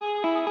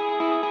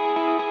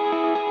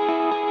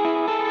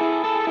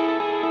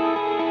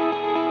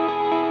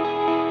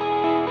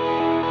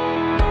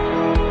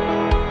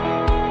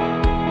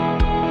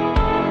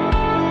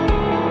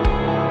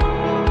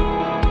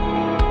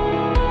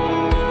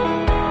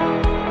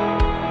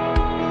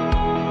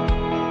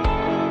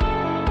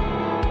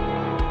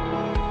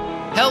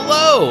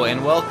Hello,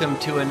 and welcome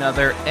to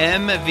another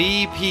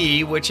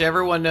MVP, which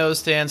everyone knows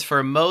stands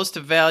for Most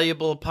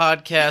Valuable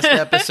Podcast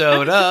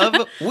episode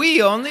of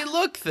We Only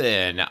Look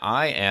Thin.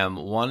 I am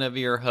one of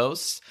your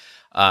hosts,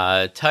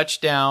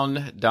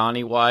 Touchdown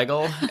Donnie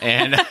Weigel,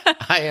 and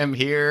I am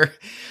here.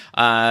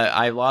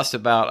 I lost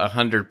about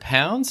 100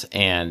 pounds,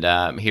 and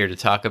I'm here to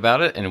talk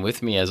about it. And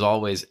with me, as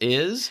always,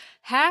 is...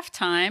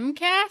 Halftime,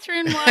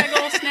 Catherine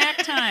Weigel, snack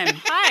time.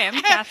 Hi,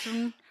 I'm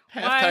Catherine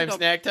Halftime Weigel.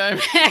 snack time?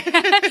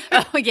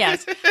 Oh,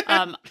 yes.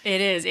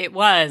 It is. It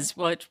was,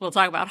 which we'll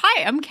talk about.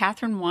 Hi, I'm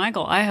Catherine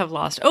Weigel. I have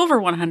lost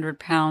over 100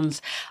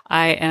 pounds.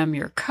 I am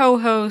your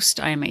co-host.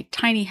 I am a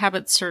Tiny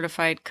Habits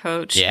certified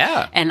coach.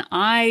 Yeah. And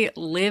I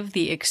live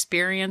the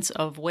experience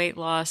of weight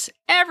loss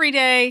every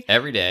day.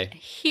 Every day.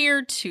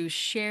 Here to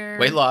share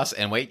Weight loss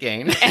and weight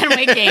gain. and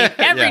weight gain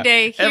every Yeah,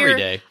 day. Here every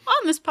day.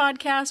 on this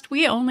podcast,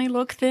 We Only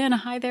Look Thin.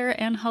 Hi there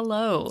and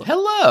hello.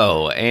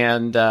 Hello,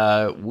 and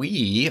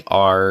we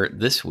are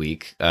this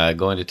week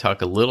going to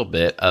talk a little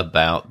bit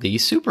about the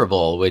Super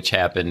Bowl, which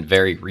happened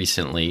very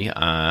recently.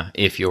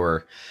 If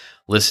you're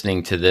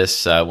listening to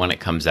this when it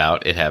comes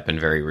out, it happened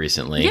very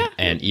recently, Yeah.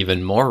 and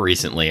even more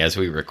recently as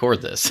we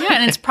record this. Yeah,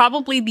 and it's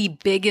probably the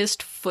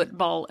biggest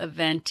football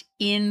event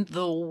in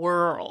the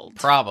world.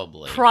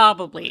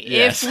 Probably.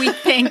 Yes. If we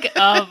think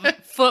of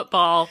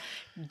football,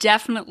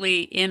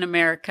 definitely in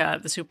America,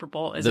 the Super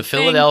Bowl is The a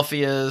thing.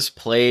 Philadelphia's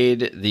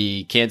played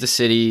the Kansas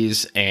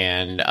City's,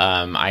 and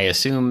I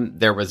assume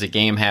there was a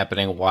game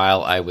happening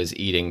while I was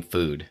eating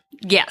food.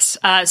 Yes.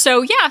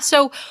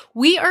 So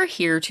we are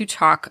here to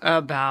talk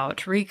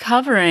about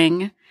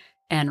recovering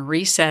and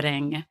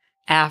resetting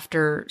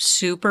after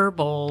Super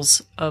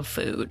Bowls of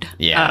food.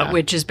 Yeah.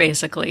 Which is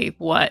basically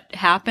what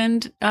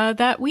happened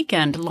that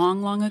weekend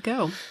long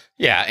ago.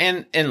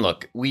 Yeah, and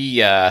look, we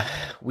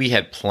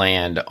had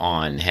planned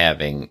on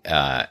having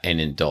an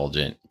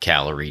indulgent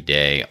calorie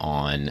day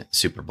on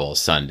Super Bowl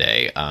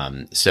Sunday,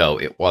 so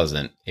it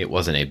wasn't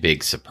a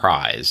big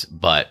surprise.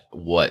 But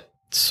what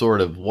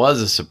sort of was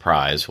a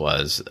surprise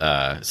was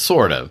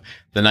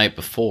the night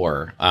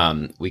before,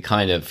 we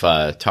kind of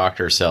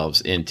talked ourselves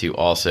into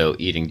also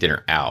eating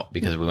dinner out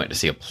because we went to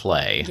see a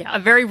play. Yeah, a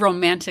very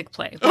romantic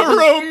play.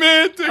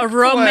 A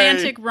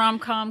romantic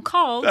rom-com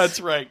called... That's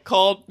right,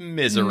 called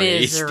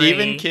Misery.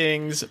 Stephen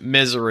King's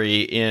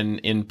Misery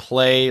in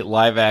play,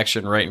 live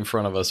action, right in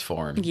front of us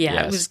form. Yeah,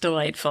 Yes. It was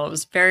delightful. It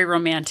was very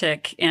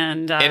romantic,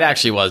 and It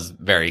actually was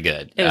very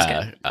good. It was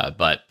good.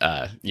 But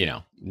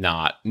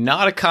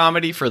not a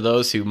comedy for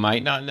those who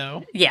might not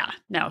know. yeah,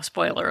 no,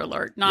 spoiler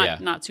alert,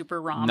 not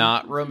super rom,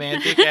 Not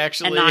romantic,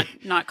 actually. and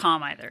not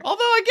calm either.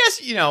 Although I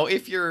guess,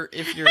 if you're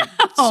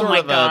Oh sort my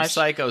of a gosh.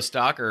 psycho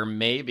stalker,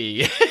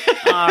 maybe.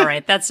 All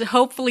right, that's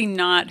hopefully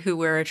not who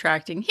we're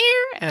attracting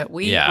here at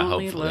We Yeah,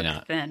 Only hopefully Look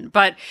not. Thin.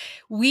 But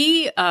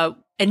we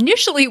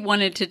initially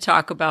wanted to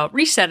talk about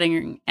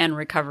resetting and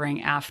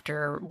recovering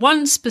after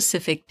one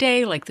specific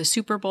day, like the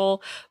Super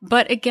Bowl.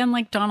 But again,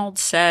 like Donald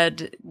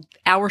said,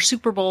 our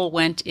Super Bowl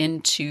went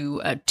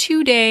into a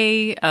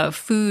 2-day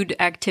food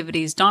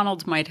activities.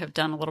 Donald might have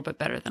done a little bit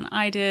better than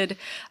I did.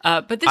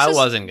 But this I is...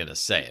 wasn't going to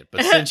say it,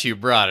 but since you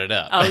brought it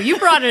up. Oh, you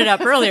brought it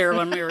up earlier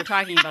when we were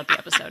talking about the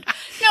episode.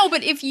 No,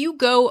 but if you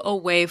go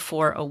away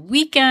for a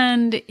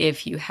weekend,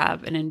 if you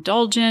have an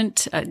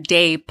indulgent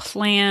day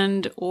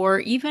planned, or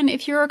even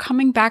if you're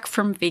coming back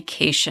from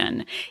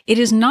vacation, it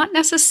is not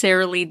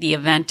necessarily the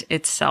event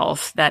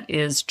itself that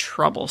is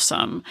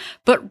troublesome,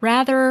 but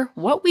rather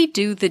what we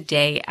do the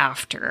day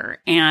after.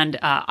 And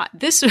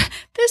this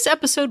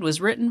episode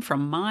was written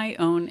from my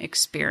own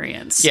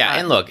experience. Yeah,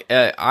 and look,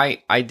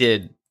 I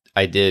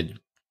did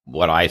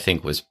what I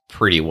think was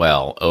pretty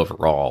well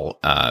overall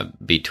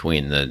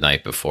between the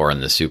night before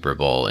and the Super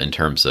Bowl in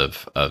terms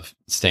of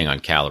staying on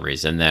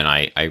calories. And then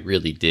I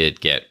really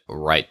did get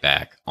right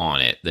back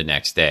on it the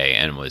next day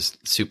and was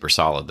super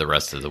solid the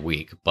rest of the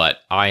week. But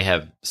I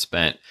have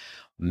spent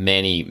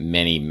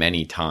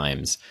many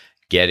times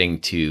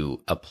getting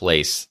to a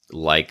place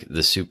like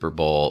the Super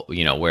Bowl,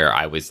 where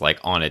I was like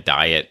on a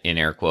diet, in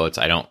air quotes.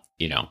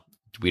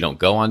 We don't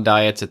go on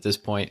diets at this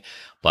point,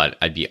 but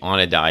I'd be on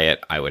a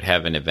diet. I would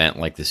have an event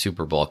like the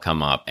Super Bowl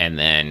come up, and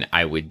then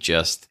I would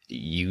just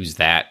use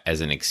that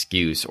as an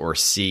excuse or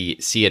see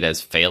it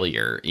as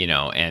failure,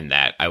 and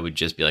that I would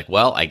just be like,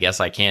 well, I guess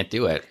I can't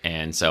do it.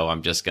 And so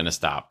I'm just going to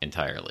stop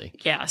entirely.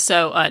 Yeah.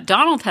 So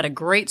Donald had a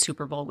great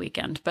Super Bowl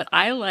weekend, but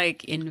I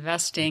like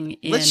investing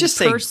in Let's just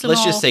say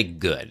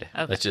good.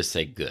 Okay. Let's just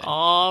say good.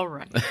 All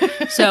right.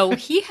 So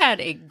he had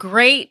a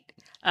great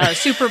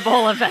Super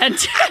Bowl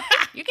event.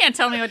 You can't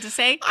tell me what to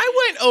say.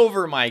 I went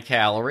over my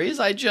calories.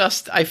 I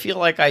feel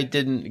like I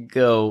didn't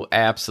go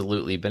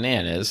absolutely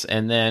bananas.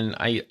 And then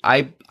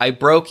I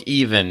broke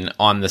even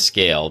on the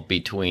scale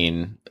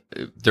during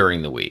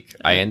the week.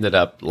 I ended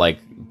up like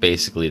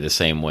basically the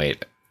same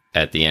weight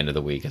at the end of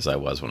the week as I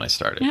was when I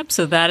started. Yep.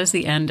 So that is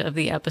the end of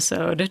the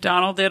episode.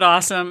 Donald did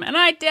awesome, and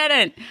I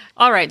didn't.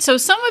 All right. So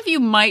some of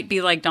you might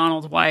be like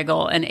Donald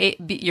Weigel, and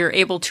you're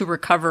able to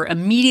recover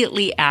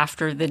immediately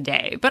after the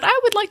day. But I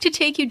would like to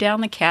take you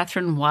down the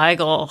Katherine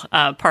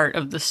Weigel part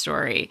of the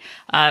story,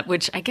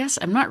 which I guess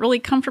I'm not really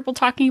comfortable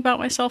talking about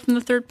myself in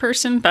the third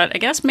person, but I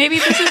guess maybe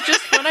this is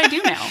just what I do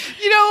now.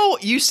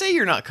 You say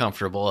you're not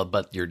comfortable,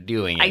 but you're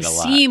doing it a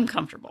lot. I seem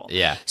comfortable.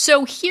 Yeah.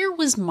 So here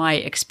was my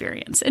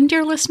experience. And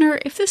dear listener,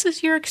 if this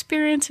is your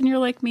experience and you're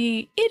like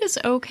me, it is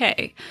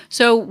okay.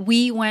 So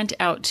we went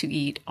out to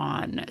eat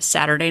on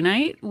Saturday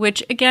night,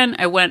 which again,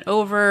 I went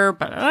over,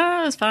 but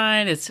it was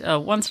fine. It's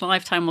once in a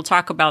lifetime. We'll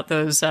talk about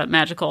those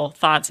magical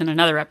thoughts in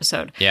another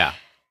episode. Yeah.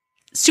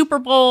 Super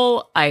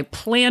Bowl, I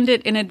planned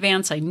it in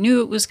advance. I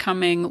knew it was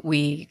coming.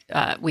 We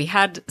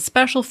had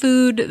special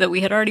food that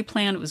we had already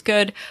planned. It was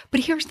good.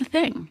 But here's the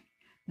thing.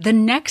 The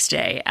next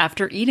day,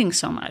 after eating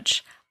so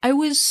much, I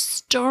was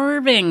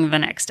starving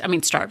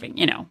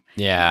starving,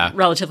 Yeah.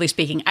 relatively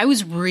speaking. I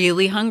was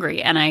really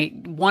hungry and I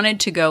wanted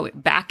to go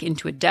back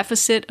into a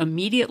deficit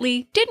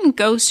immediately. Didn't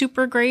go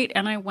super great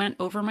and I went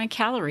over my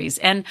calories.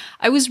 And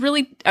I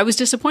was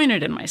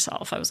disappointed in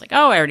myself. I was like,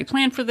 oh, I already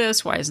planned for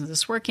this. Why isn't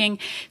this working?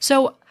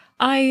 So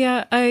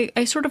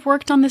I sort of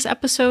worked on this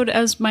episode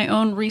as my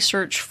own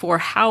research for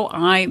how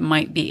I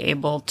might be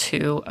able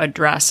to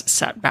address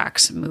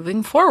setbacks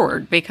moving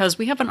forward, because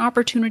we have an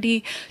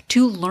opportunity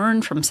to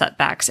learn from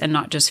setbacks and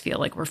not just feel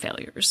like we're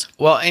failures.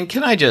 Well, and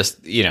can I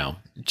just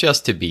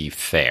to be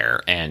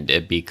fair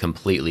and be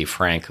completely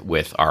frank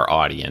with our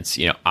audience,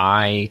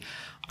 I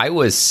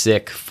was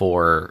sick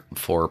for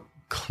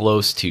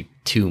close to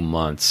 2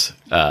 months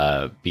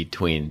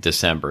between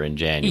December and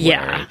January.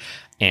 Yeah.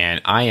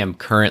 And I am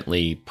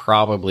currently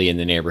probably in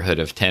the neighborhood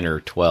of 10 or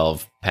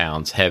 12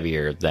 pounds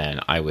heavier than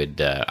I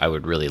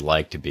would really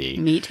like to be.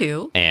 Me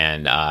too.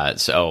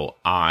 And so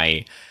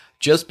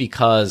just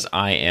because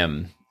I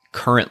am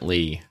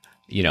currently,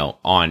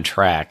 on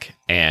track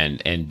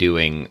and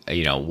doing,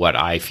 what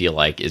I feel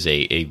like is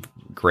a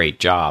great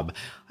job,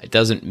 it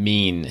doesn't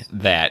mean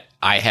that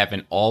I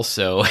haven't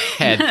also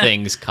had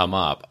things come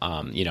up.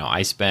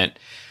 I spent,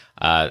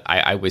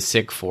 I was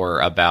sick for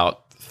about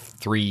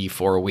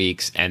 3-4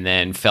 weeks and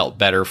then felt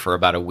better for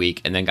about a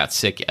week and then got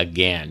sick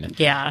again.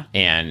 Yeah.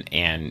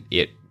 And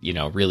it,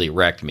 really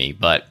wrecked me.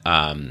 But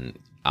so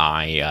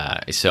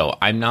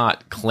I'm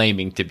not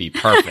claiming to be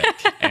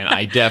perfect. And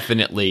I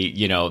definitely,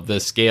 the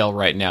scale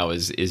right now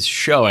is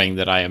showing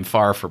that I am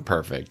far from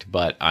perfect,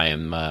 but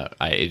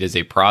it is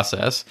a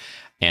process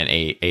and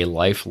a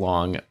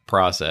lifelong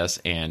process,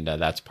 and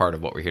that's part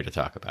of what we're here to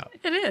talk about.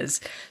 It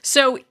is.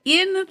 So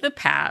in the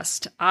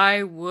past,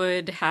 I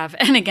would have,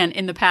 and again,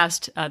 in the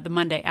past, the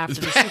Monday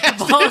after the Super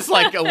Bowl. It's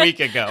like a week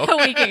ago.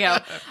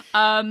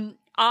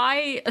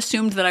 I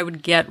assumed that I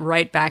would get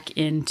right back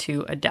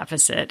into a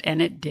deficit, and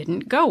it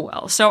didn't go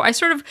well. So I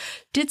sort of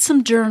did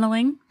some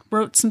journaling,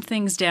 wrote some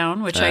things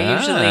down, which I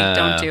usually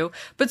don't do,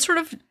 but sort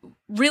of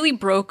really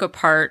broke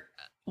apart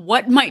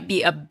what might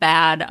be a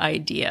bad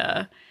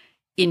idea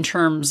in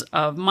terms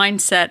of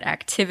mindset,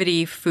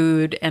 activity,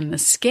 food, and the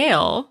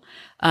scale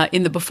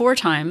in the before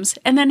times,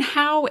 and then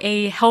how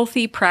a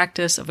healthy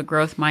practice of a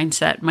growth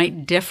mindset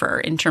might differ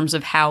in terms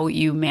of how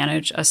you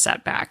manage a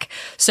setback.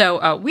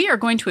 So we are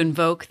going to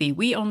invoke the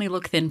We Only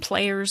Look Thin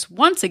players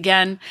once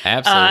again.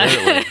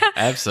 Absolutely.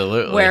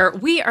 Absolutely. Where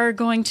we are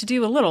going to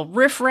do a little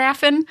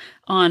riff-raffing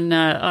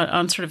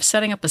on sort of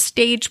setting up a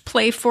stage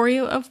play for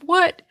you of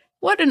what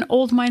an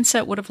old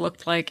mindset would have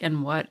looked like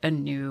and what a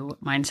new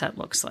mindset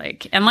looks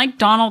like. And like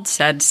Donald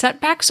said,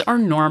 setbacks are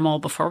normal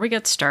before we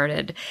get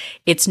started.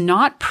 It's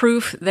not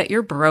proof that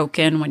you're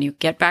broken when you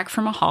get back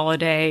from a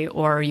holiday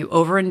or you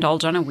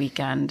overindulge on a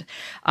weekend.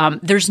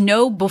 There's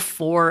no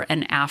before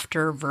and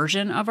after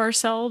version of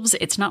ourselves.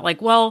 It's not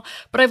like, well,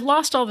 but I've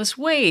lost all this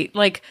weight.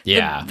 Like,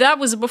 that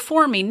was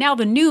before me. Now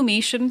the new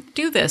me shouldn't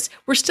do this.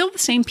 We're still the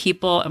same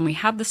people and we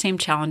have the same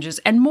challenges,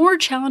 and more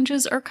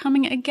challenges are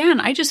coming again.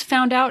 I just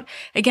found out,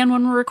 again,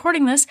 when we're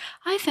recording this,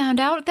 I found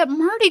out that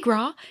Mardi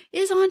Gras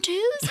is on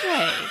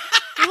Tuesday.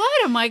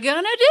 What am I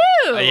gonna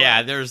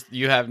do?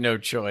 You have no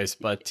choice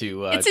but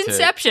to. It's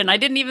Inception. I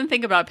didn't even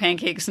think about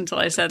pancakes until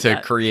I said that.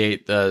 To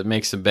create,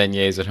 make some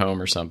beignets at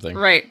home or something.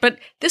 Right, but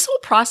this whole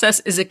process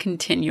is a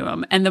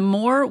continuum, and the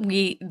more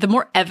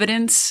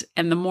evidence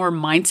and the more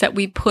mindset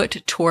we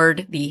put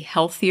toward the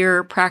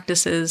healthier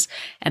practices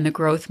and the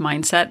growth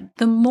mindset,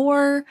 the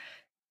more.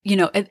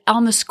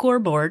 On the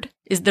scoreboard,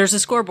 there's a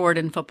scoreboard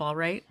in football,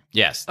 right?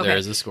 Yes, there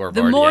is a scoreboard.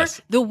 The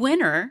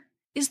winner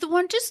is the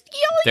one.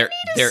 There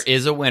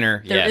is a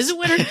winner. There is a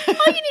winner.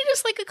 All you need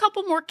is like a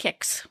couple more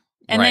kicks,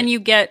 and then you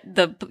get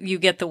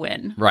the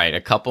win. Right,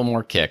 a couple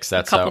more kicks.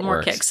 That's how it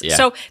works. Kicks. Yeah.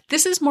 So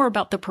this is more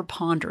about the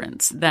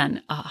preponderance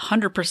than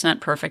 100%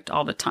 perfect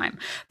all the time.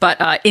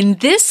 But in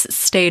this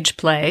stage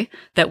play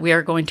that we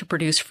are going to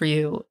produce for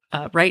you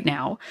right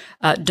now,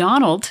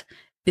 Donald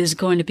is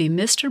going to be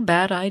Mr.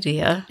 Bad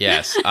Idea.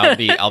 Yes,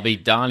 I'll be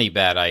Donnie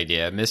Bad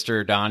Idea,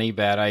 Mr. Donnie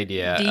Bad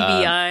Idea.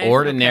 DBI.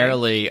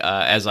 Ordinarily,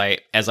 as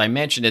I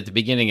mentioned at the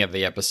beginning of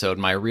the episode,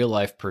 my real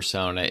life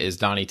persona is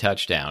Donnie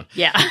Touchdown.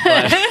 Yeah.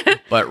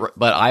 but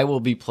I will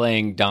be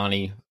playing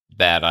Donnie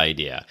Bad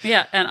Idea.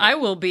 Yeah, and I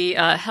will be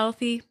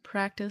Healthy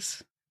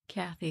Practice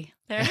Kathy.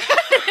 There.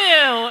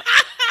 Ew.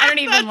 I don't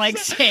even like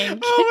saying.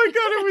 Oh my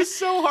god, it was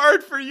so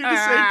hard for you to say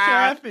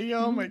Kathy.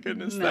 Oh my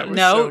goodness, that was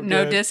so good.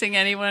 No dissing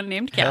anyone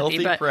named Kathy.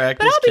 Healthy but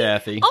practice,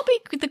 Kathy. I'll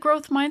be the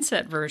growth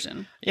mindset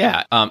version.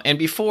 Yeah, and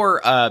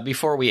before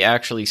we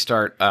actually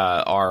start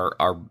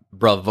our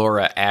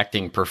bravura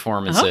acting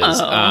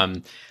performances,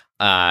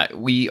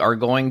 we are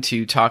going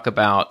to talk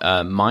about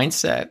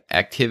mindset,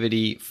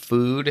 activity,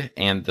 food,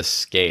 and the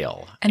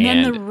scale. And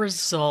then the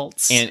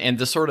results. And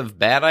the sort of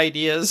bad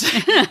ideas.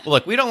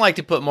 Look, we don't like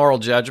to put moral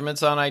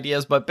judgments on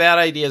ideas, but bad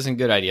ideas and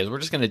good ideas, we're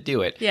just going to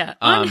do it. Yeah,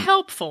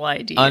 unhelpful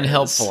ideas.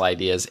 Unhelpful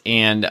ideas.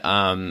 And,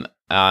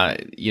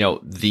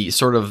 the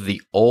sort of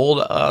the old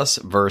us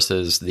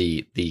versus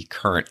the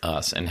current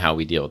us and how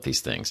we deal with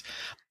these things.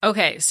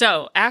 Okay,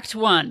 so Act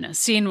 1,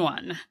 Scene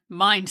 1,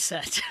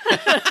 Mindset.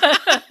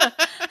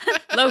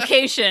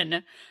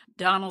 Location,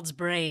 Donald's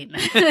brain.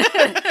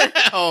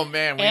 Oh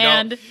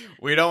man,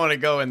 we don't want to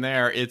go in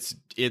there. It's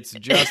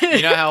just,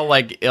 you know how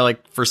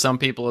like for some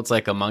people it's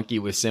like a monkey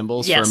with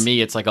symbols. Yes. For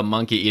me, it's like a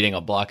monkey eating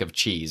a block of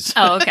cheese.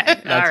 Oh,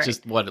 okay. That's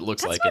just what it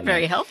looks like. That's not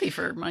very healthy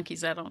for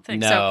monkeys, I don't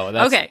think. No,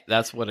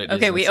 that's what it is.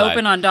 Okay, we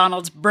open on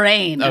Donald's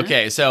brain.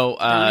 Okay, so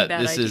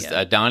this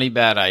idea. is Donnie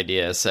Bad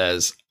Idea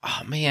says,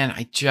 "Oh man,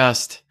 I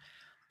just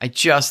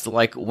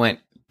like went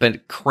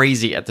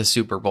crazy at the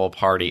Super Bowl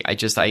party. I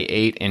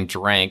ate and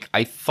drank.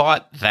 I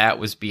thought that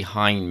was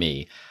behind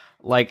me.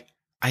 Like,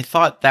 I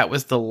thought that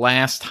was the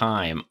last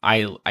time.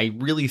 I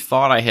really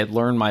thought I had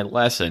learned my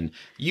lesson.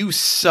 You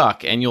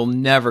suck, and you'll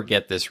never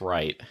get this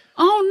right."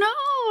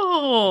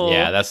 Oh no!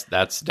 Yeah,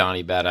 that's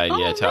Donnie Bad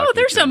Idea. Oh talking no!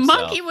 There's to a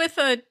himself. Monkey with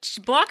a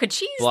block of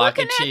cheese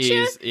looking at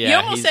you. Yeah, you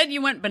almost said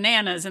you went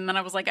bananas, and then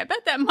I was like, I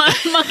bet that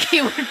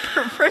monkey would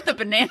prefer the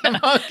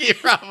banana. Monkey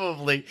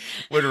probably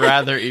would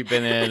rather eat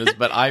bananas,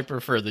 but I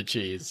prefer the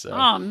cheese. So.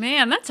 Oh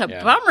man, that's a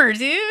bummer,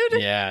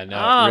 dude. Yeah,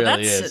 no, it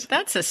really is.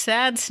 That's a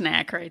sad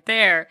snack right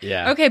there.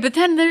 Yeah. Okay, but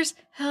then there's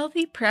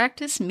Healthy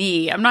Practice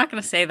Me. I'm not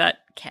going to say that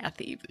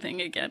Kathy thing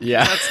again.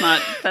 Yeah,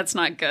 that's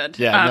not good.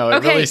 Yeah, no,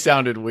 it really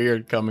sounded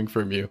weird coming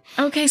from you.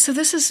 Okay, so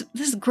this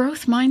is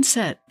growth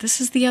mindset.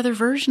 This is the other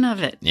version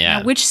of it. Yeah.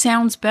 Now, which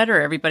sounds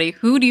better, everybody?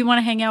 Who do you want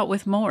to hang out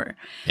with more?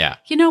 Yeah.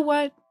 You know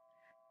what?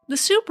 The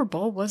Super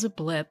Bowl was a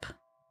blip.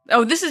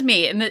 Oh, this is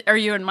me. And are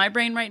you in my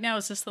brain right now?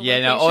 Is this the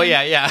location? No. Oh,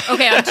 yeah.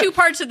 Okay, on two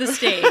parts of the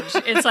stage.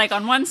 It's like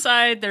on one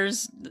side,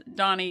 there's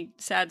Donnie,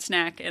 sad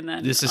snack, and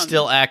then... This is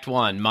still Act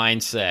 1,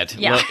 mindset.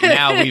 Yeah. Look,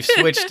 now we've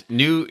switched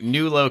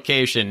new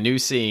location, new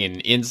scene,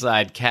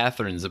 inside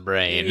Catherine's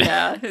brain.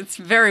 Yeah, it's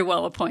very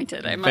well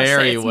appointed, I must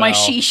very say. It's well. my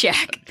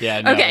she-shack.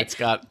 Yeah, no, okay. it's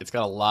got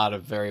a lot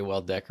of very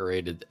well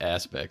decorated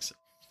aspects.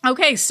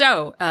 Okay,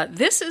 so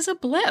this is a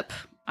blip.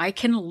 I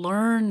can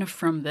learn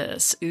from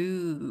this.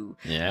 Ooh.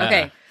 Yeah.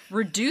 Okay.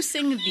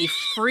 Reducing the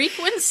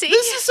frequency.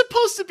 This is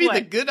supposed to be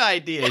the good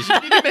ideas. You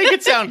need to make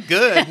it sound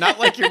good, not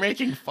like you're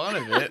making fun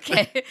of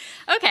it.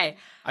 Okay.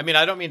 I mean,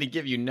 I don't mean to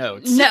give you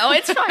notes. No,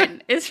 it's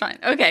fine. It's fine.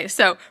 Okay,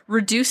 so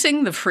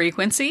reducing the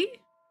frequency,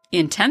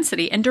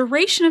 intensity, and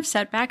duration of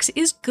setbacks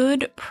is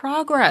good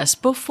progress.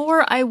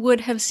 Before I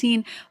would have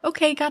seen,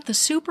 okay, got the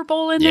Super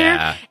Bowl in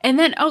there, and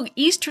then,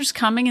 Easter's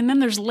coming, and then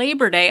there's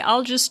Labor Day.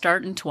 I'll just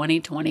start in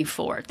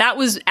 2024. That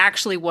was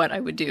actually what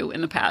I would do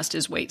in the past,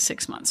 is wait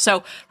 6 months.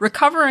 So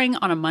recovering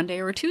on a Monday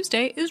or a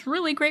Tuesday is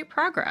really great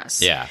progress.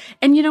 Yeah.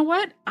 And you know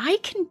what? I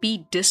can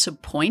be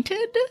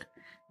disappointed,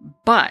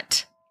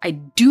 but I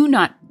do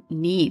not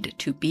need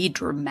to be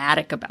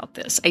dramatic about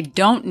this. I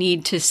don't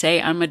need to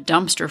say I'm a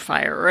dumpster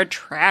fire or a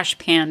trash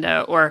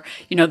panda or,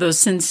 those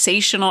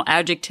sensational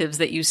adjectives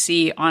that you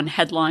see on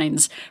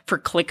headlines for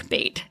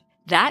clickbait.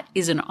 That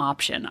is an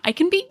option. I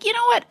can be, you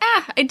know what?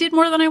 I did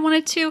more than I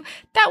wanted to.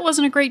 That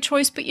wasn't a great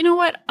choice, but you know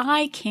what?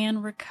 I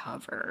can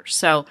recover.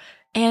 So,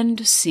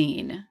 end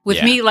scene.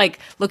 With me,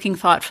 looking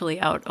thoughtfully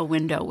out a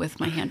window with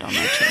my hand on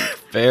my chin.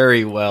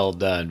 Very well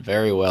done.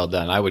 Very well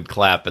done. I would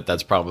clap, but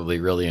that's probably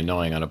really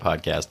annoying on a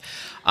podcast.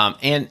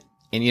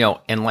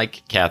 And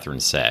like Catherine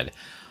said,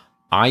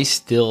 I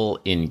still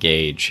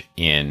engage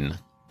in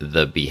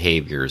the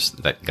behaviors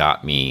that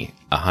got me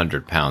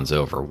 100 pounds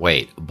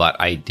overweight, but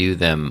I do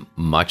them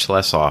much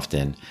less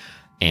often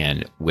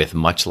and with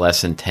much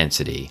less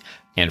intensity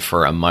and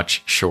for a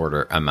much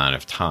shorter amount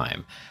of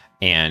time.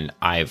 And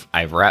I've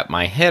wrapped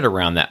my head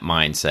around that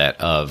mindset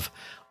of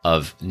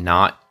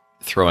not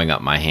throwing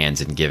up my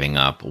hands and giving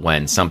up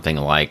when something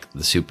like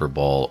the Super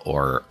Bowl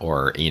or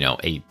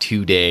a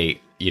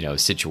 2-day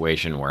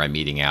situation where I'm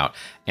eating out.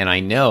 And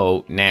I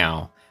know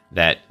now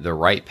that the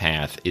right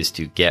path is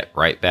to get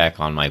right back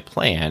on my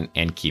plan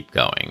and keep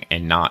going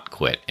and not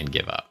quit and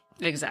give up.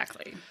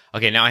 Exactly.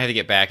 Okay, now I have to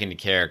get back into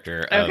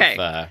character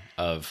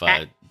of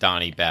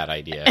Donnie bad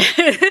idea.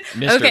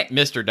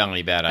 Mr.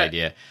 Donnie bad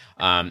idea.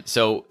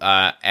 So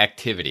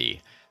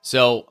activity.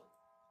 So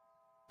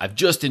I've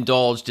just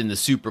indulged in the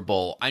Super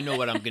Bowl. I know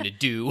what I'm going to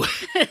do.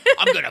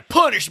 I'm going to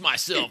punish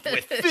myself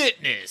with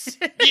fitness.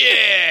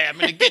 Yeah, I'm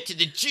going to get to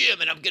the gym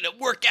and I'm going to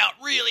work out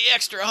really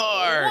extra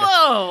hard.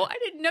 Whoa, I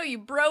didn't know you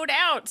broed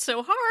out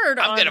so hard.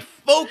 I'm going to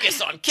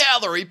focus on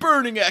calorie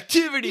burning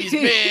activities,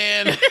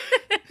 man.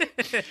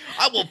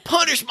 I will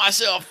punish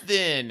myself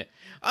then.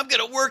 I'm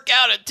going to work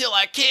out until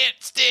I can't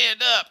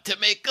stand up to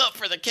make up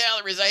for the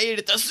calories I ate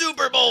at the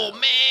Super Bowl,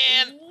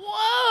 man.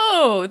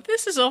 Whoa,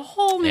 this is a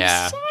whole new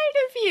side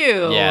of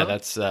you.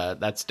 Yeah,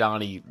 that's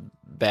Donnie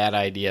bad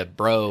idea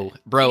bro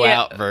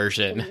out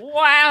version.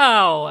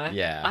 Wow.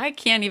 Yeah. I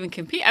can't even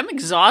compete. I'm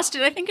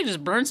exhausted. I think I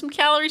just burned some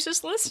calories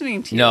just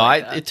listening to you. No,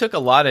 it took a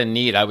lot of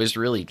NEAT. I was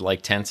really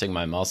like tensing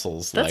my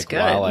muscles. That's like good.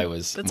 while I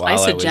was That's while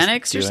isogenics I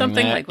was or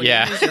something that. like when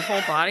you use your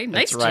whole body.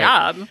 Nice right.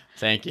 job.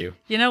 Thank you.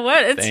 You know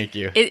what? Thank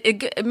you.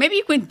 Maybe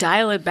you can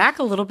dial it back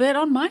a little bit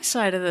on my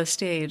side of the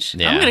stage.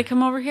 Yeah. I'm going to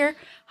come over here.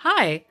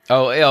 Hi.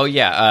 Oh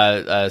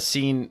yeah.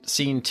 Scene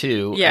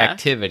 2. Yeah.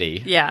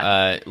 Activity.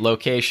 Yeah.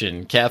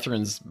 Location.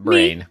 Catherine's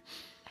brain. Me.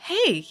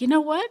 Hey, you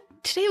know what?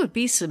 Today would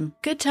be some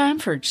good time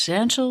for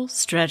gentle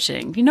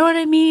stretching. You know what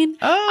I mean?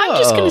 Oh. I'm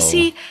just going to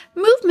see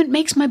movement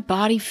makes my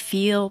body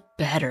feel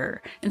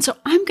better. And so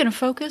I'm going to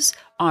focus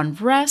on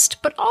rest,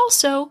 but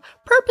also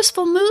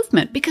purposeful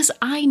movement because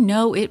I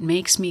know it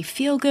makes me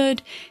feel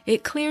good.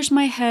 It clears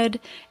my head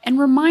and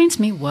reminds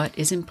me what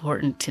is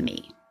important to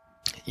me.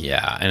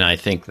 Yeah, and I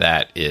think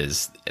that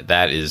is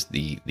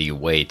the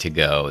way to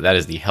go. That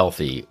is the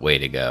healthy way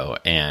to go.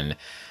 And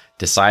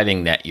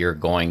deciding that you're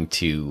going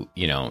to,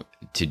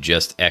 to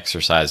just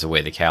exercise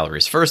away the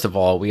calories. First of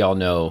all, we all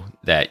know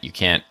that you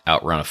can't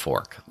outrun a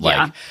fork.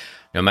 Like,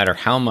 no matter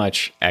how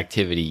much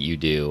activity you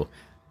do,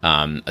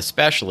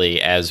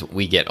 especially as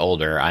we get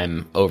older,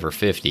 I'm over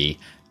 50,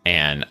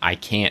 and I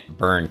can't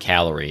burn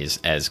calories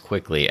as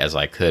quickly as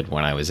I could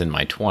when I was in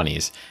my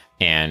 20s.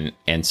 And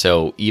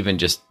so even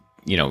just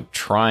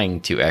trying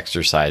to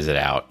exercise it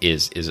out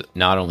is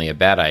not only a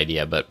bad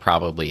idea, but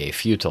probably a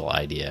futile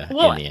idea in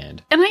the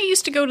end. And I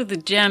used to go to the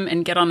gym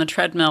and get on the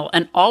treadmill,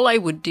 and all I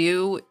would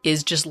do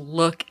is just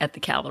look at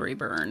the calorie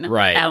burn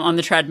on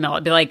the treadmill.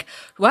 I'd be like,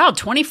 wow,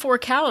 24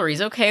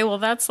 calories. Okay, well,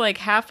 that's like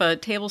half a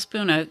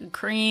tablespoon of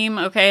cream.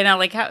 Okay, now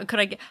like how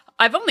could I get...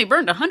 I've only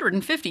burned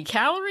 150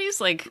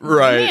 calories. Like,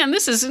 man,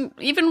 this isn't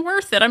even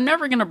worth it. I'm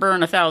never going to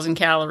burn 1,000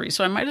 calories,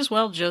 so I might as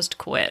well just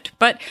quit.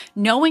 But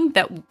knowing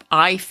that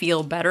I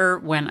feel better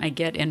when I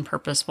get in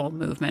purposeful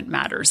movement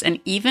matters. And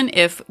even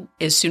if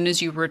as soon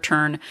as you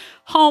return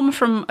home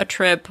from a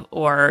trip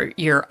or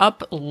you're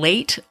up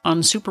late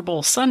on Super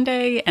Bowl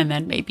Sunday and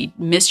then maybe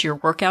miss your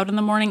workout in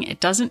the morning, it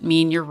doesn't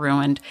mean you're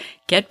ruined.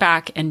 Get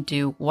back and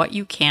do what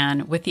you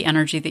can with the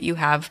energy that you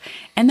have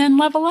and then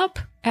level up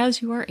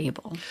as you are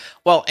able.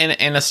 Well,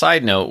 and a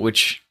side note,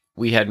 which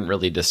we hadn't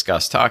really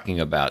discussed talking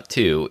about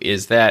too,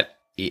 is that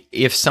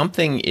if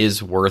something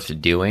is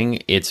worth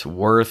doing, it's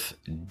worth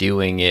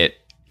doing it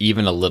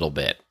even a little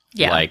bit.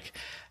 Yeah. Like,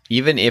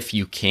 even if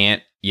you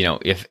can't,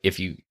 if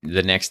you,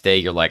 the next day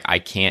you're like, I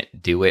can't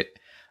do it,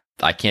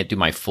 I can't do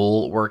my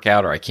full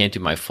workout or I can't do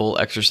my full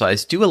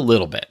exercise, do a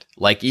little bit.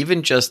 Like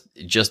even just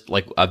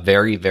like a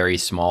very, very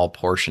small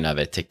portion of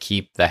it to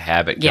keep the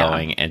habit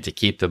going and to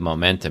keep the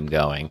momentum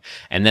going.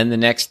 And then the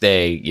next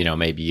day,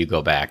 maybe you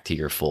go back to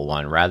your full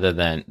one rather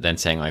than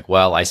saying like,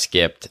 well, I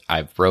skipped,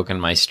 I've broken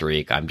my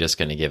streak, I'm just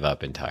going to give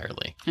up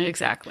entirely.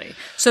 Exactly.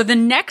 So the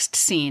next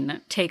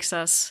scene takes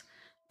us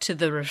to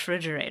the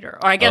refrigerator,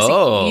 or I guess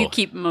you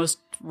keep most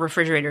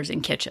refrigerators in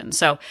kitchens.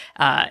 So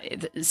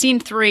scene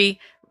 3,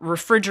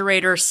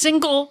 refrigerator,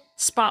 single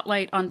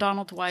spotlight on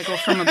Donald Weigel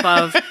from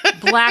above,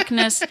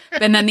 blackness,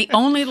 and then the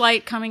only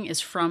light coming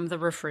is from the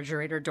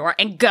refrigerator door,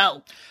 and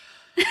go.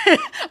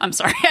 I'm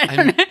sorry.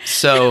 I'm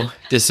so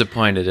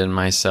disappointed in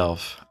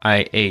myself.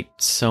 I ate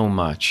so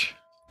much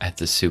at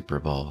the Super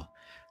Bowl.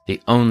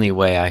 The only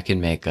way I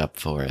can make up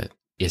for it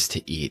is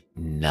to eat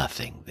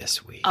nothing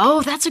this week.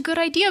 Oh, that's a good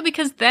idea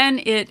because then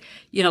it,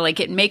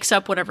 it makes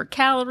up whatever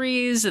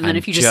calories. And then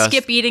if you just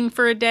skip eating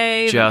for a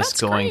day,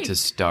 just going to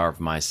starve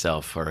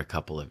myself for a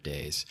couple of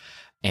days.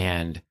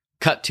 And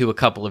cut to a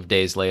couple of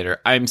days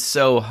later, I'm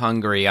so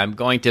hungry. I'm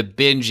going to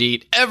binge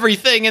eat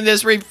everything in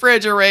this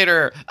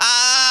refrigerator.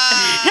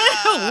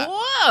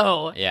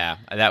 Whoa. Yeah,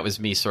 that was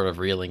me sort of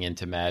reeling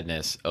into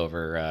madness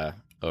over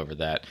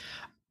that.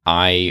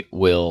 I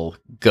will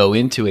go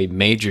into a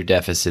major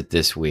deficit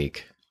this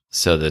week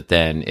so that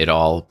then it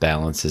all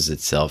balances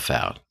itself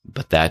out.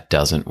 But that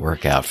doesn't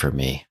work out for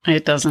me.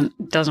 It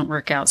doesn't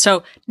work out.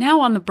 So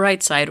now on the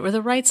bright side, or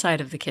the right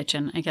side of the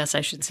kitchen, I guess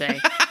I should say,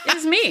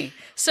 is me.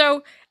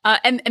 So,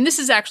 and this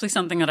is actually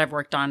something that I've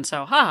worked on.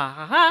 So,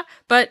 ha.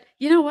 But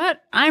you know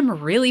what? I'm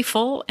really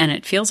full and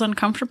it feels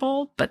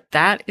uncomfortable, but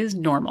that is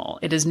normal.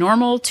 It is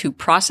normal to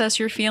process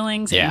your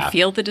feelings and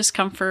feel the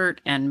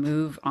discomfort and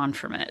move on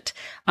from it.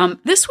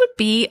 This would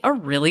be a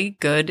really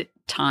good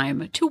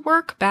time to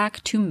work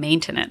back to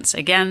maintenance.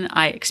 Again,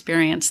 I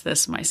experienced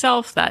this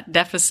myself, that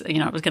deficit,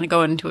 I was going to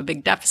go into a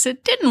big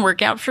deficit, didn't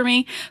work out for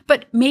me,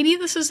 but maybe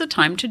this is a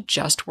time to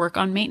just work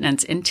on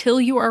maintenance until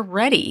you are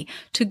ready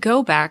to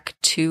go back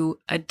to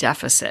a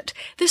deficit.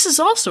 This is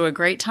also a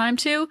great time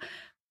to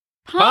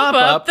pump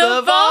up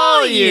the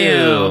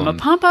volume.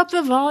 Pump up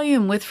the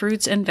volume with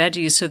fruits and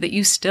veggies so that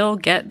you still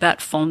get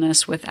that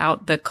fullness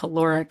without the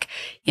caloric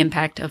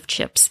impact of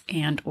chips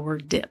and or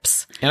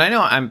dips. And I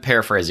know I'm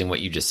paraphrasing what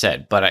you just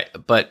said, but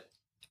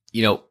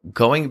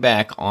going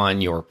back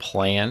on your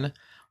plan,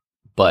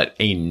 but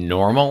a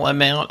normal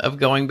amount of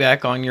going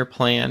back on your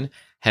plan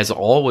has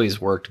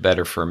always worked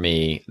better for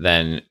me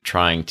than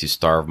trying to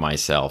starve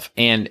myself.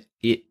 And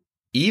it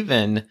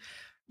even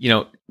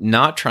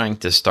not trying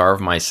to starve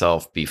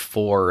myself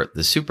before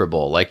the Super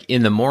Bowl. Like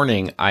in the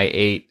morning,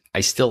 I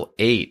still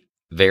ate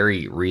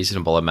very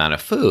reasonable amount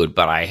of food,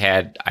 but I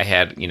had,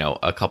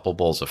 a couple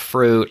bowls of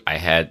fruit. I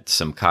had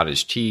some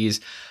cottage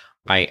cheese.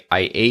 I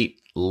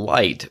ate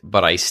light,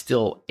 but I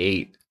still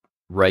ate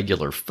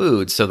regular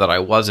food so that I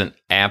wasn't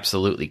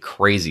absolutely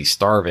crazy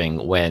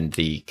starving when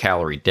the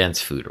calorie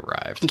dense food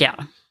arrived. Yeah.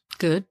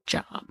 Good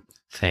job.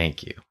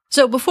 Thank you.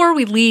 So before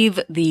we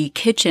leave the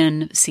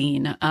kitchen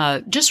scene,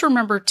 just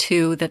remember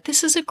too that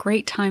this is a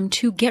great time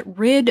to get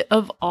rid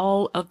of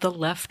all of the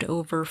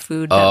leftover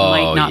food that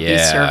might not be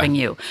serving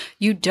you.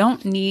 You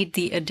don't need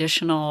the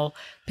additional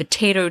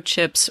potato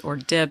chips or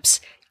dips.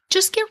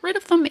 Just get rid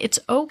of them. It's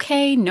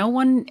okay. No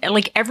one,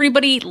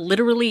 everybody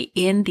literally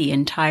in the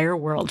entire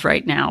world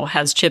right now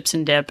has chips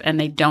and dip, and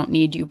they don't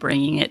need you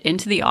bringing it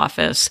into the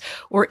office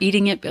or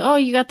eating it. Oh,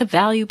 you got the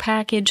value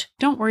package.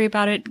 Don't worry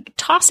about it.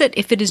 Toss it.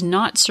 If it is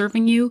not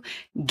serving you,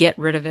 get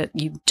rid of it.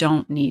 You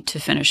don't need to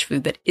finish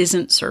food that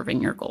isn't serving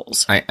your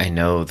goals. I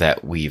know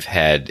that we've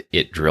had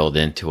it drilled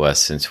into us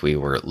since we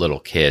were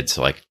little kids,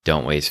 like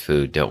don't waste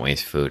food, don't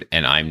waste food.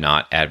 And I'm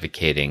not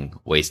advocating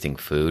wasting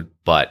food,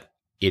 but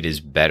it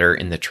is better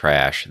in the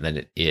trash than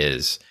it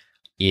is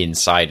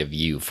inside of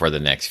you for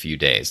the next few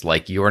days.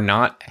 Like you're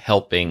not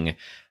helping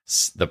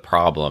the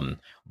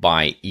problem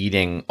by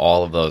eating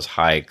all of those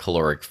high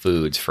caloric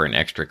foods for an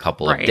extra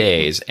couple of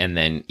days and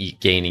then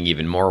gaining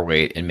even more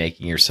weight and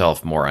making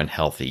yourself more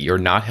unhealthy. You're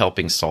not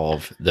helping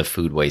solve the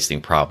food wasting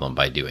problem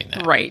by doing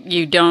that. Right.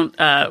 You don't,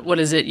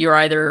 you're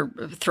either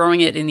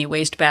throwing it in the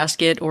waste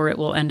basket or it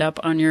will end up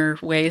on your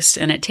waist.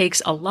 And it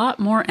takes a lot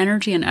more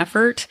energy and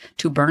effort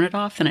to burn it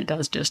off than it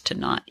does just to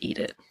not eat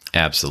it.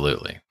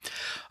 Absolutely.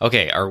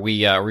 Okay, are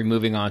we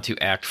moving on to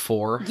Act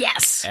 4?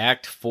 Yes.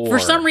 Act 4. For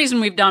some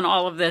reason, we've done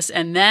all of this,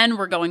 and then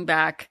we're going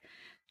back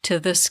to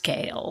the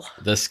scale.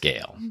 The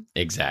scale,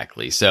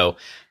 exactly. So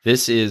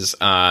this is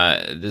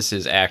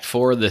Act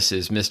 4. This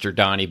is Mr.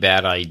 Donnie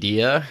Bad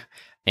Idea,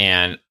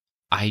 and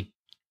I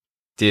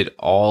did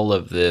all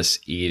of this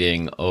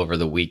eating over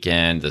the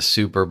weekend. The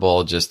Super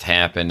Bowl just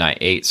happened. I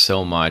ate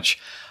so much.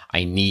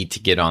 I need to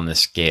get on the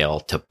scale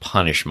to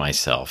punish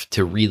myself,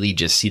 to really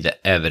just see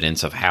the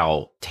evidence of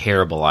how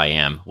terrible I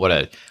am. What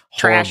a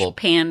horrible trash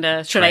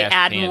panda. Should I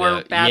add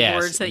more bad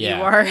words that you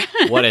are?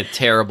 What a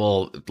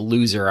terrible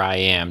loser I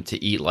am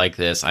to eat like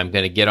this. I'm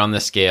going to get on the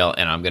scale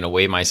and I'm going to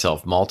weigh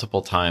myself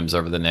multiple times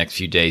over the next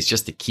few days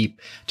just to keep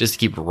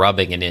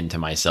rubbing it into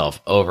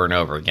myself over and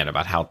over again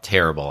about how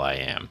terrible I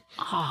am.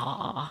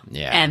 Ah,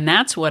 yeah. And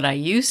that's what I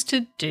used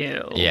to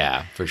do.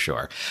 Yeah, for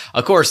sure.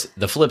 Of course,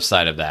 the flip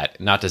side of that,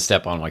 not to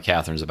step on what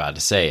Catherine's about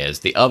to say, is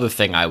the other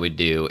thing I would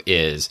do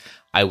is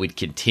I would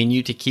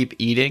continue to keep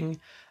eating,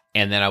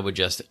 and then I would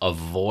just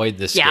avoid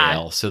the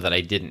scale so that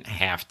I didn't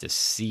have to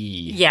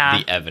see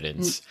the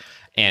evidence.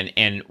 And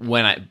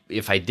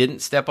if I didn't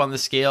step on the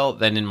scale,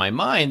 then in my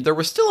mind, there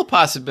was still a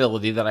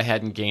possibility that I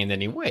hadn't gained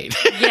any weight.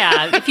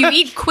 Yeah, if you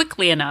eat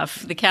quickly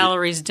enough, the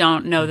calories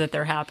don't know that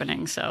they're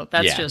happening. So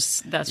that's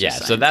just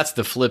science. So that's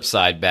the flip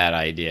side bad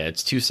idea.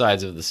 It's two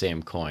sides of the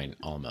same coin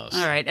almost.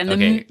 All right, and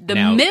the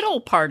middle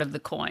part of the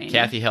coin.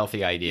 Kathy,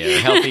 healthy idea,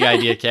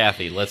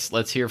 Kathy.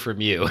 Let's hear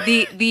from you.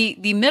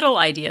 The middle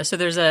idea. So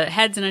there's a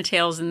heads and a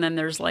tails, and then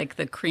there's like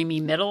the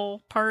creamy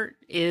middle part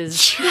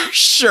is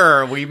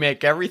sure, we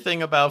make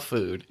everything about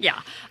food. Yeah.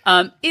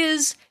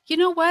 You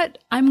know what?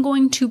 I'm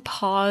going to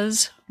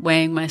pause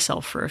weighing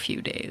myself for a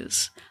few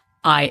days.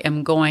 I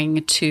am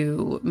going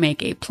to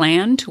make a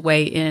plan to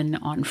weigh in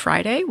on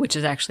Friday, which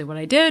is actually what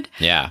I did.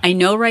 Yeah. I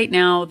know right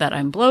now that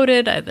I'm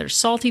bloated. There's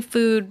salty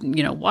food,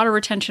 water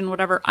retention,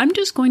 whatever. I'm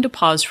just going to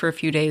pause for a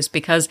few days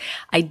because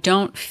I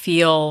don't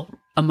feel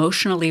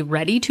emotionally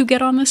ready to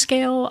get on the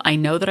scale. I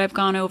know that I've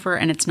gone over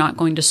and it's not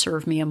going to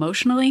serve me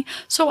emotionally,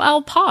 so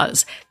I'll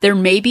pause. There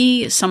may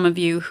be some of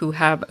you who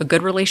have a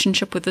good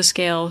relationship with the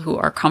scale, who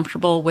are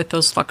comfortable with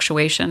those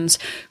fluctuations,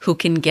 who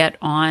can get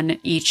on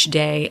each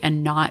day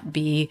and not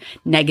be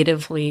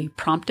negatively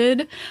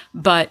prompted.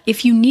 But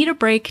if you need a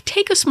break,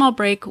 take a small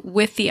break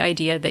with the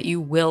idea that you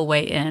will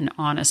weigh in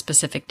on a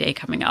specific day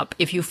coming up.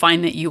 If you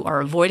find that you are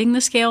avoiding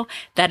the scale,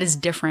 that is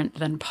different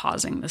than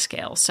pausing the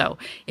scale. So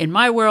in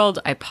my world,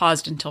 I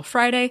paused until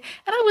Friday,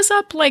 and I was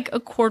up like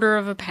 1/4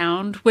 of a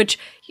pound, which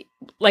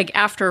like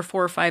after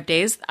 4 or 5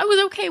 days, I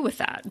was okay with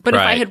that. But if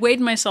I Right. had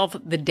weighed myself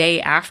the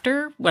day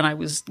after when I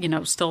was,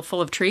 still full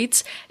of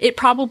treats, it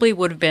probably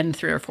would have been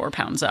 3 or 4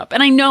 pounds up.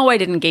 And I know I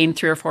didn't gain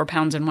 3 or 4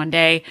 pounds in one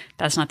day.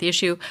 That's not the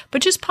issue.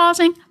 But just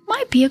pausing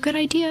might be a good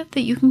idea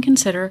that you can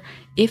consider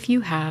if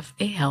you have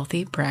a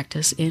healthy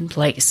practice in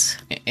place.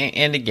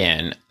 And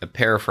again,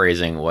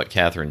 paraphrasing what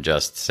Catherine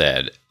just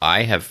said,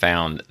 I have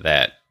found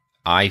that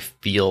I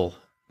feel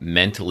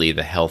mentally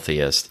the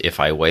healthiest if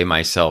I weigh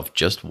myself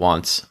just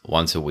once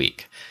a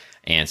week.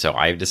 And so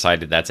I've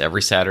decided that's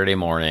every Saturday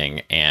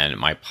morning. And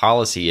my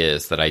policy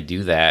is that I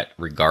do that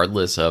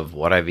regardless of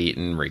what I've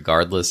eaten,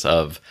 regardless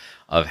of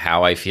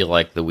how I feel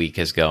like the week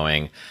is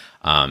going.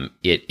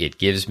 It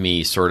gives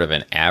me sort of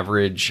an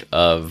average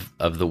of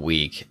the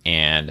week,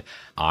 and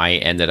I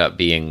ended up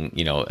being,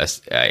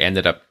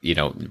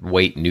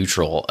 weight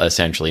neutral,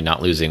 essentially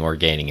not losing or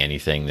gaining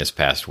anything this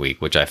past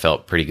week, which I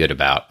felt pretty good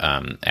about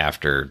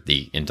after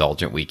the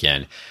indulgent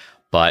weekend.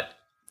 But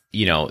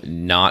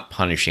not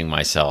punishing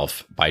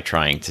myself by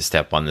trying to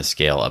step on the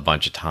scale a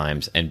bunch of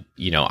times. And,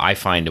 I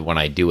find when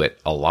I do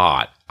it a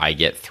lot, I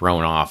get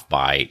thrown off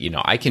by,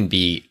 I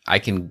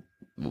can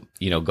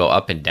go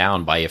up and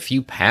down by a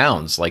few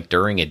pounds, like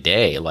during a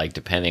day, like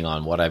depending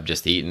on what I've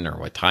just eaten or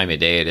what time of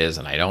day it is.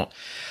 And I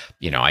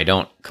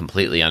don't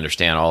completely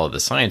understand all of the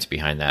science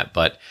behind that,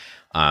 but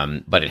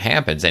it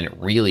happens, and it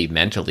really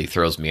mentally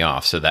throws me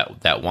off. So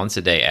that once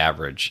a day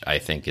average, I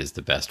think, is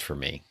the best for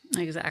me.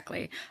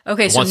 Exactly.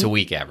 Okay. Once a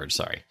week average,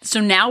 sorry. So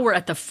now we're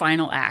at the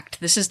final act.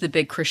 This is the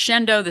big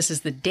crescendo. This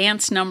is the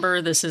dance number.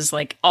 This is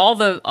like all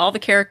the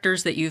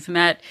characters that you've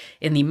met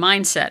in the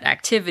mindset,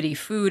 activity,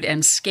 food,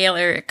 and scale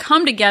area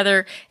come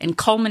together and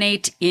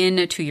culminate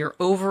into your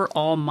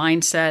overall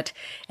mindset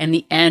and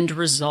the end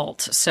result.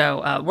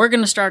 So we're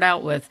going to start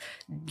out with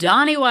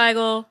Donnie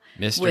Weigel.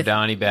 Mr.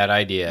 Donnie, bad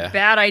idea.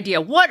 Bad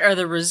idea. What are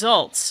the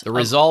results? The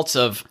results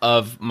of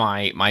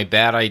my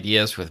bad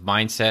ideas with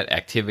mindset,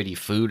 activity,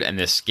 food, and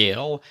the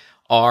scale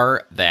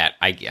are that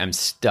I am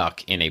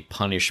stuck in a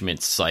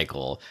punishment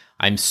cycle.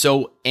 I'm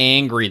so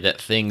angry that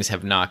things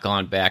have not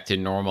gone back to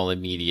normal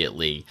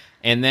immediately.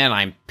 And then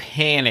I'm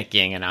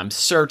panicking and I'm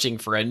searching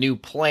for a new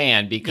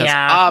plan because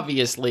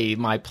obviously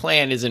my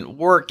plan isn't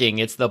working.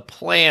 It's the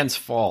plan's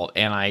fault.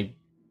 And I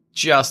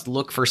just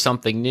look for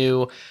something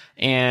new,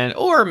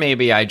 or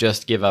maybe I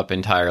just give up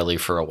entirely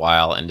for a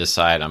while and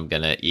decide I'm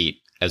going to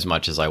eat as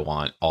much as I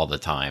want all the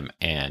time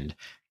and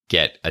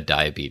get a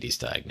diabetes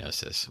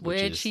diagnosis,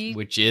 which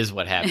is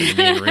what happened to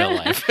me in real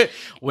life.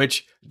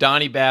 Which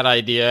Donnie, bad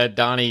idea,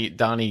 Donald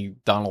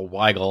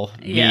Weigel,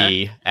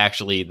 me,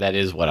 actually, that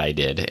is what I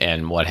did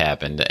and what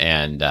happened,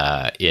 and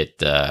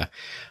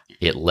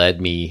it led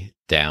me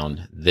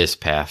down this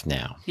path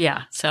now.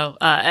 Yeah. So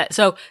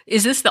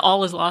is this the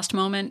all is lost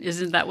moment?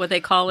 Isn't that what they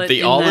call it?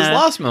 The all is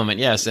lost moment,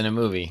 yes, in a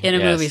movie.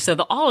 Movie. So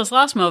the all is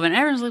lost moment,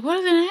 everyone's like, what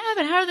is going to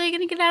happen? How are they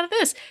going to get out of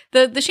this?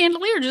 The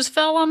chandelier just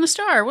fell on the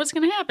star. What's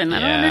going to happen? I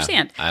don't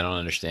understand. I don't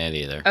understand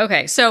either.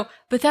 Okay. So,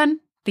 but then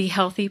the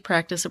healthy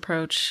practice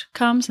approach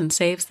comes and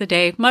saves the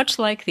day, much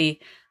like the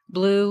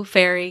blue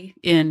fairy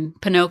in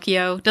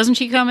Pinocchio. Doesn't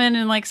she come in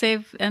and like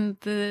end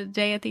the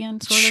day at the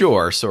end? Sort of?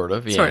 Sure, sort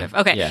of. Yeah. Sort of.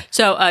 Okay. Yeah.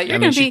 So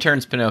she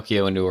turns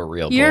Pinocchio into a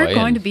real boy. You're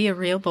going to be a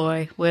real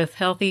boy with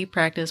healthy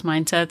practice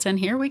mindsets, and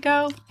here we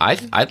go.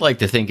 I'd like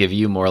to think of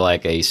you more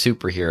like a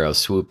superhero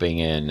swooping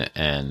in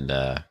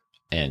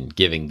and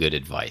giving good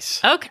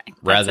advice. Okay.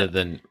 Rather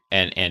than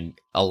and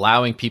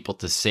allowing people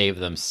to save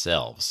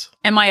themselves.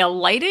 Am I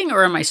alighting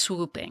or am I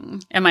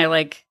swooping? Am I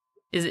like?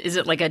 Is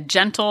it like a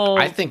gentle?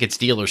 I think it's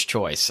dealer's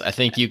choice. I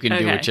think you can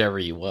do whichever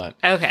you want.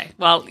 Okay.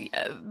 Well,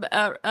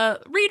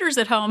 readers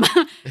at home,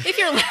 if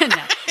you're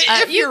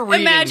if you're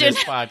reading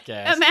this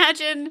podcast,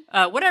 imagine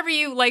whatever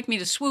you like me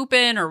to swoop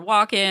in or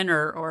walk in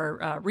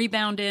or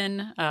rebound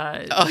in.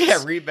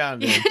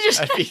 Rebound in.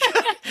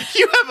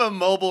 You have a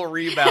mobile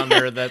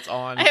rebounder that's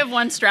on. I have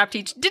one strapped to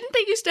each. Didn't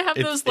they used to have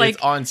those like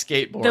it's on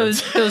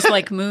skateboards? Those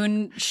like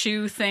moon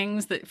shoe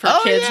things that for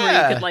kids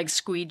where you could like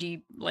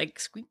squeegee, like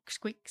squeak.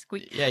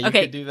 Yeah. You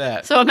could do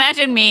that. So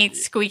imagine me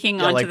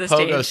squeaking onto like the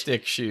stage. pogo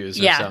stick shoes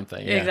or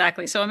something. Yeah,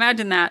 exactly. So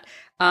imagine that.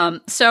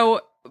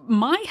 So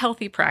my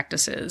healthy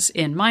practices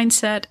in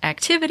mindset,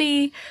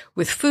 activity,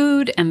 with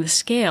food, and the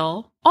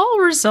scale all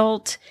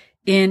result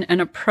in an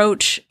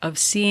approach of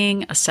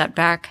seeing a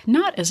setback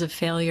not as a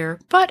failure,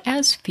 but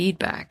as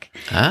feedback.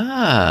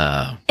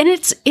 Ah. And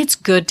it's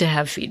good to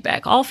have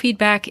feedback. All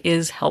feedback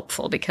is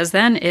helpful because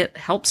then it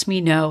helps me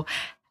know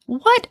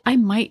what I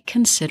might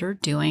consider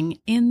doing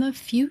in the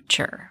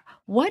future.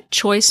 What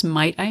choice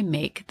might I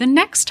make the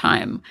next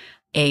time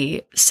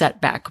a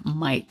setback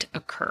might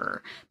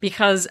occur?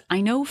 Because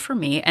I know for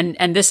me,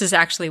 and this is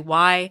actually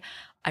why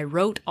I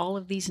wrote all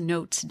of these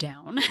notes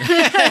down.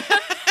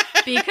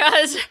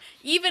 Because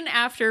even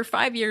after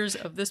 5 years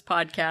of this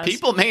podcast,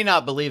 people may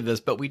not believe this,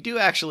 but we do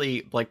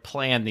actually like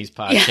plan these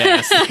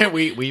podcasts.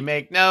 we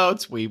make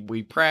notes,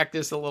 we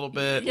practice a little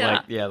bit,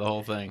 the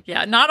whole thing.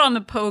 Yeah, not on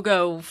the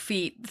pogo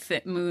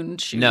feet moon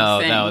shoe thing.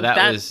 No,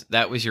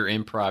 that was your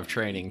improv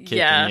training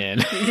kicking in.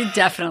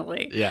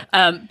 Definitely. Yeah.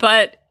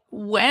 But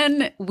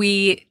when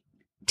we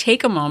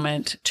take a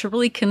moment to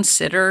really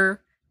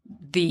consider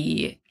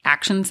the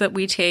actions that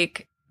we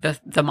take,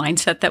 the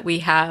mindset that we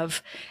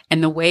have,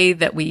 and the way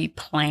that we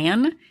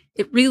plan,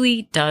 it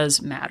really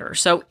does matter.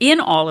 So in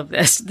all of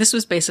this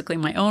was basically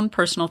my own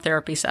personal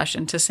therapy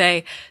session to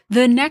say,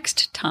 the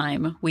next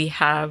time we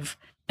have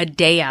a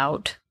day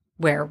out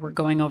where we're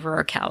going over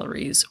our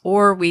calories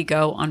or we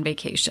go on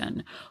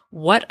vacation,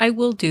 what I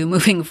will do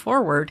moving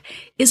forward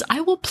is I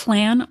will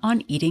plan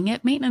on eating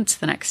at maintenance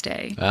the next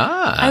day.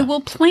 I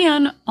will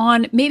plan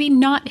on maybe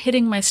not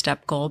hitting my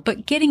step goal,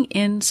 but getting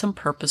in some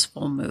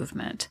purposeful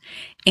movement.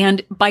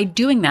 And by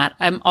doing that,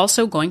 I'm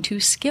also going to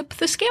skip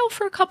the scale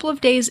for a couple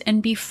of days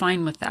and be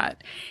fine with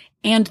that.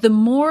 And the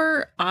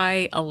more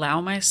I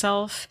allow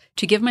myself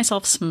to give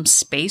myself some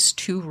space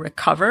to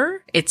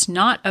recover, it's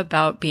not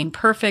about being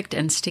perfect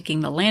and sticking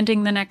the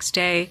landing the next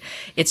day.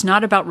 It's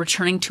not about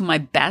returning to my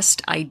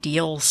best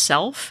ideal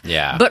self,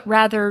 but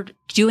rather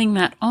doing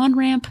that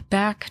on-ramp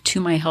back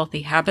to my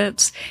healthy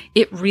habits.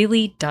 It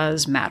really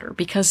does matter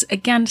because,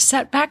 again,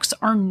 setbacks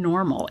are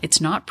normal.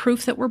 It's not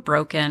proof that we're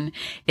broken.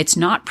 It's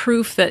not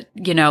proof that,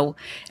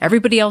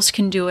 everybody else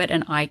can do it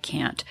and I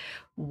can't.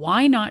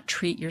 Why not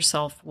treat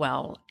yourself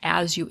well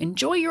as you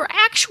enjoy your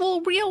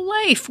actual real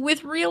life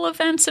with real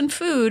events and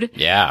food?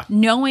 Yeah.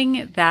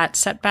 Knowing that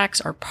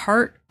setbacks are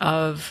part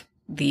of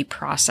the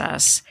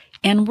process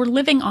and we're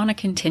living on a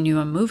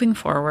continuum moving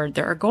forward.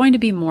 There are going to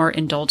be more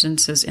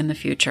indulgences in the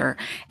future,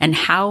 and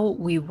how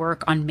we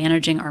work on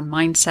managing our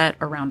mindset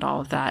around all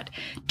of that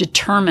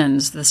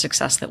determines the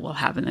success that we'll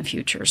have in the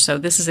future. So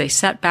this is a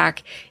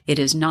setback. It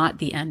is not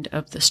the end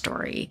of the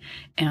story.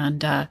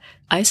 And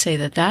I say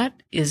that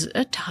is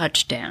a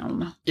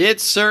touchdown.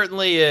 It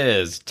certainly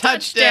is.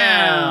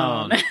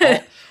 Touchdown.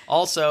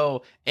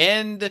 Also,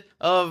 end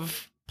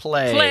of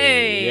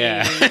play.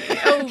 Yeah.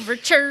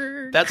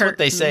 Overture. That's what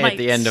they say at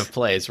the end of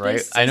plays,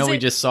 right? I know we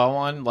just saw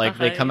one. Like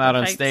they come out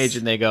on stage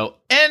and they go,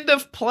 end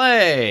of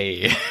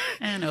play.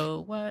 And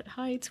oh, what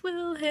heights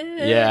will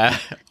hit. Yeah.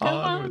 Go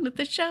on with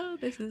the show.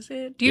 This is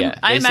it.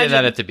 They say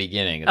that at the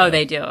beginning. Oh,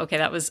 they do.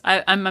 Okay.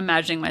 I'm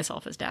imagining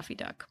myself as Daffy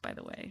Duck, by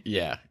the way.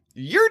 Yeah.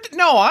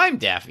 I'm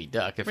Daffy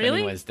Duck, if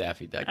anyone's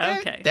Daffy Duck.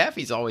 Okay.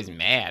 Daffy's always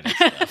mad and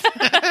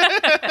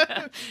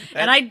stuff.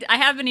 And I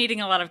have been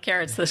eating a lot of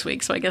carrots this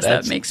week, so I guess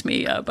that makes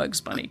me Bugs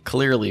Bunny.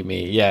 Clearly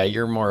me. Yeah,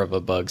 you're more of a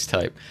Bugs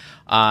type.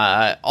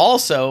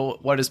 Also,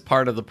 what is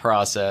part of the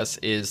process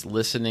is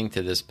listening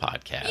to this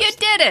podcast. You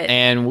did it!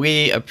 And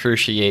we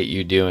appreciate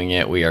you doing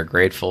it. We are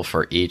grateful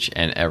for each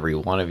and every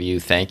one of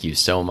you. Thank you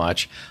so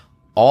much.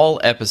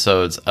 All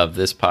episodes of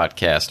this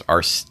podcast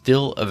are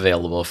still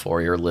available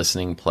for your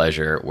listening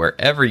pleasure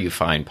wherever you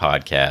find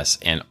podcasts,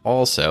 and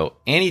also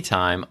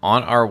anytime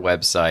on our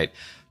website,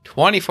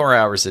 24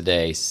 hours a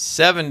day,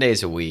 7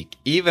 days a week,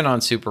 even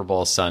on Super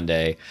Bowl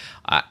Sunday,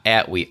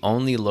 at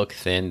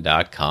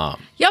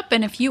weonlylookthin.com. Yep,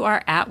 and if you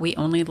are at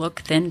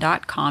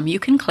weonlylookthin.com, you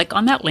can click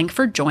on that link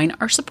for Join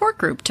Our Support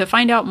Group to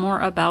find out more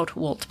about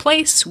Wolt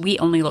Place. We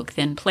Only Look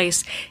Thin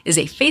Place is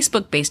a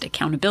Facebook-based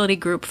accountability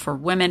group for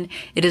women.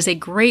 It is a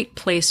great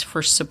place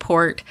for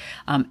support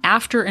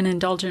after an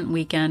indulgent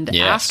weekend,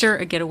 after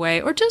a getaway,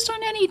 or just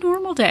on any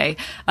normal day.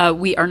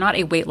 We are not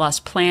a weight loss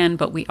plan,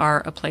 but we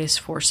are a place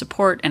for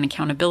support and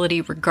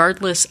accountability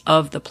regardless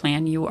of the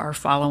plan you are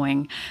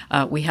following.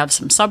 We have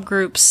some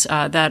subgroups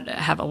that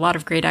have a lot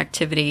of great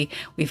activity.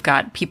 We've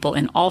got people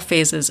in all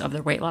phases of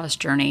their weight loss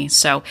journey.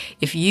 So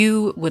if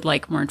you would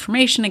like more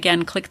information,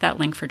 again, click that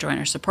link for Join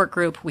Our Support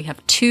Group. We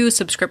have 2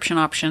 subscription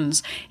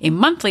options, a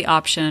monthly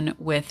option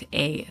with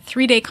a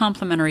 3-day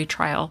complimentary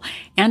trial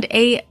and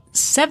a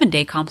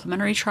 7-day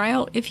complimentary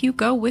trial if you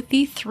go with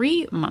the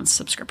 3-month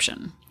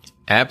subscription.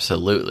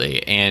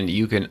 Absolutely. And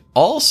you can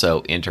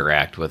also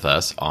interact with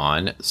us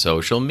on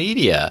social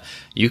media.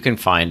 You can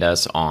find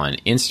us on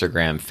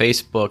Instagram,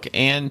 Facebook,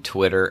 and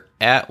Twitter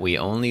at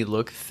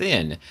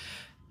weonlylookthin.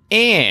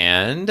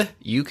 And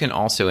you can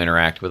also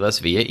interact with us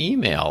via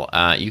email.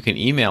 You can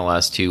email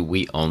us to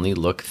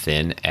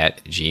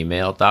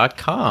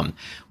weonlylookthin@gmail.com.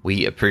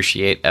 We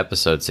appreciate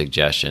episode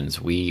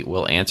suggestions. We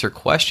will answer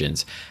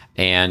questions.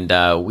 And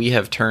we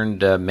have turned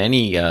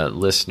many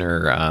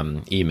listener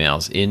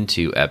emails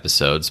into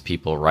episodes.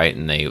 People write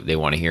and they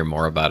want to hear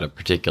more about a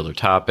particular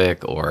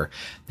topic, or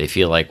they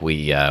feel like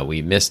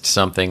we missed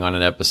something on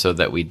an episode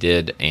that we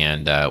did,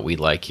 and we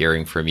like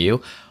hearing from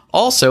you.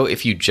 Also,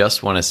 if you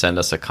just want to send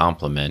us a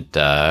compliment,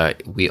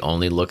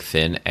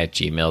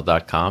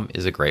 weonlylookthin@gmail.com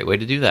is a great way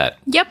to do that.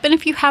 Yep, and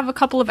if you have a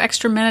couple of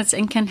extra minutes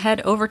and can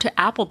head over to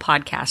Apple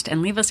Podcast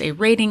and leave us a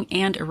rating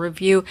and a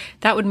review,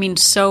 that would mean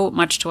so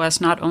much to us.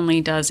 Not only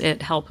does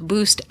it help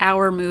boost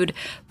our mood,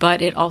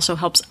 but it also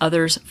helps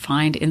others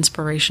find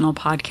inspirational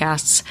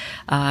podcasts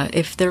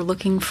if they're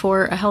looking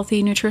for a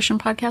healthy nutrition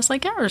podcast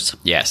like ours.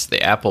 Yes,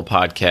 the Apple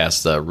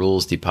Podcast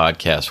rules the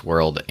podcast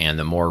world, and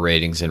the more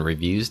ratings and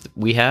reviews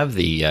we have,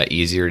 the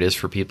easier it is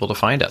for people to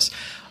find us.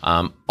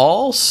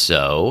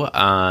 Also,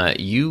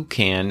 you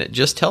can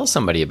just tell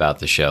somebody about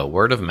the show.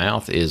 Word of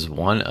mouth is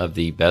one of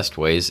the best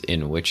ways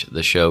in which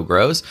the show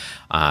grows.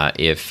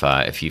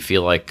 If you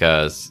feel like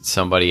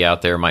somebody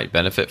out there might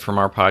benefit from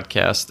our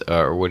podcast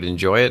or would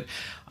enjoy it,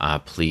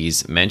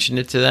 please mention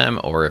it to them.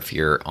 Or if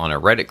you're on a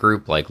Reddit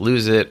group like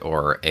Lose It,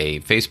 or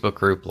a Facebook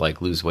group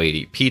like Lose Weight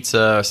Eat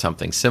Pizza,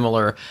 something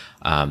similar,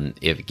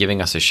 if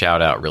giving us a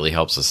shout out really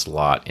helps us a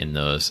lot in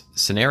those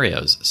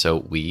scenarios. So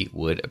we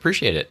would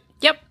appreciate it.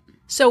 Yep.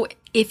 So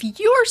if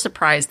you're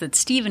surprised that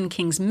Stephen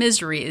King's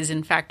Misery is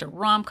in fact a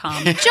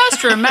rom-com,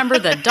 just remember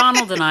that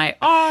Donald and I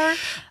are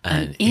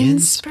an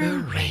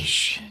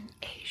inspiration.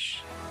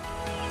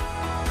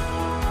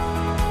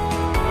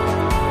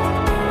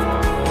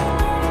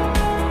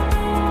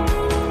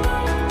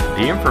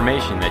 The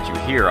information that you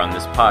hear on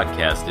this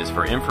podcast is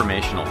for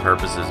informational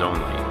purposes only.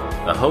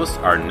 The hosts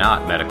are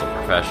not medical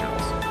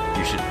professionals.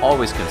 You should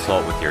always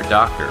consult with your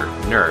doctor,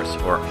 nurse,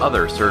 or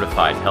other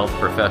certified health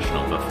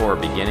professional before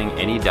beginning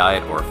any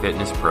diet or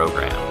fitness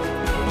program.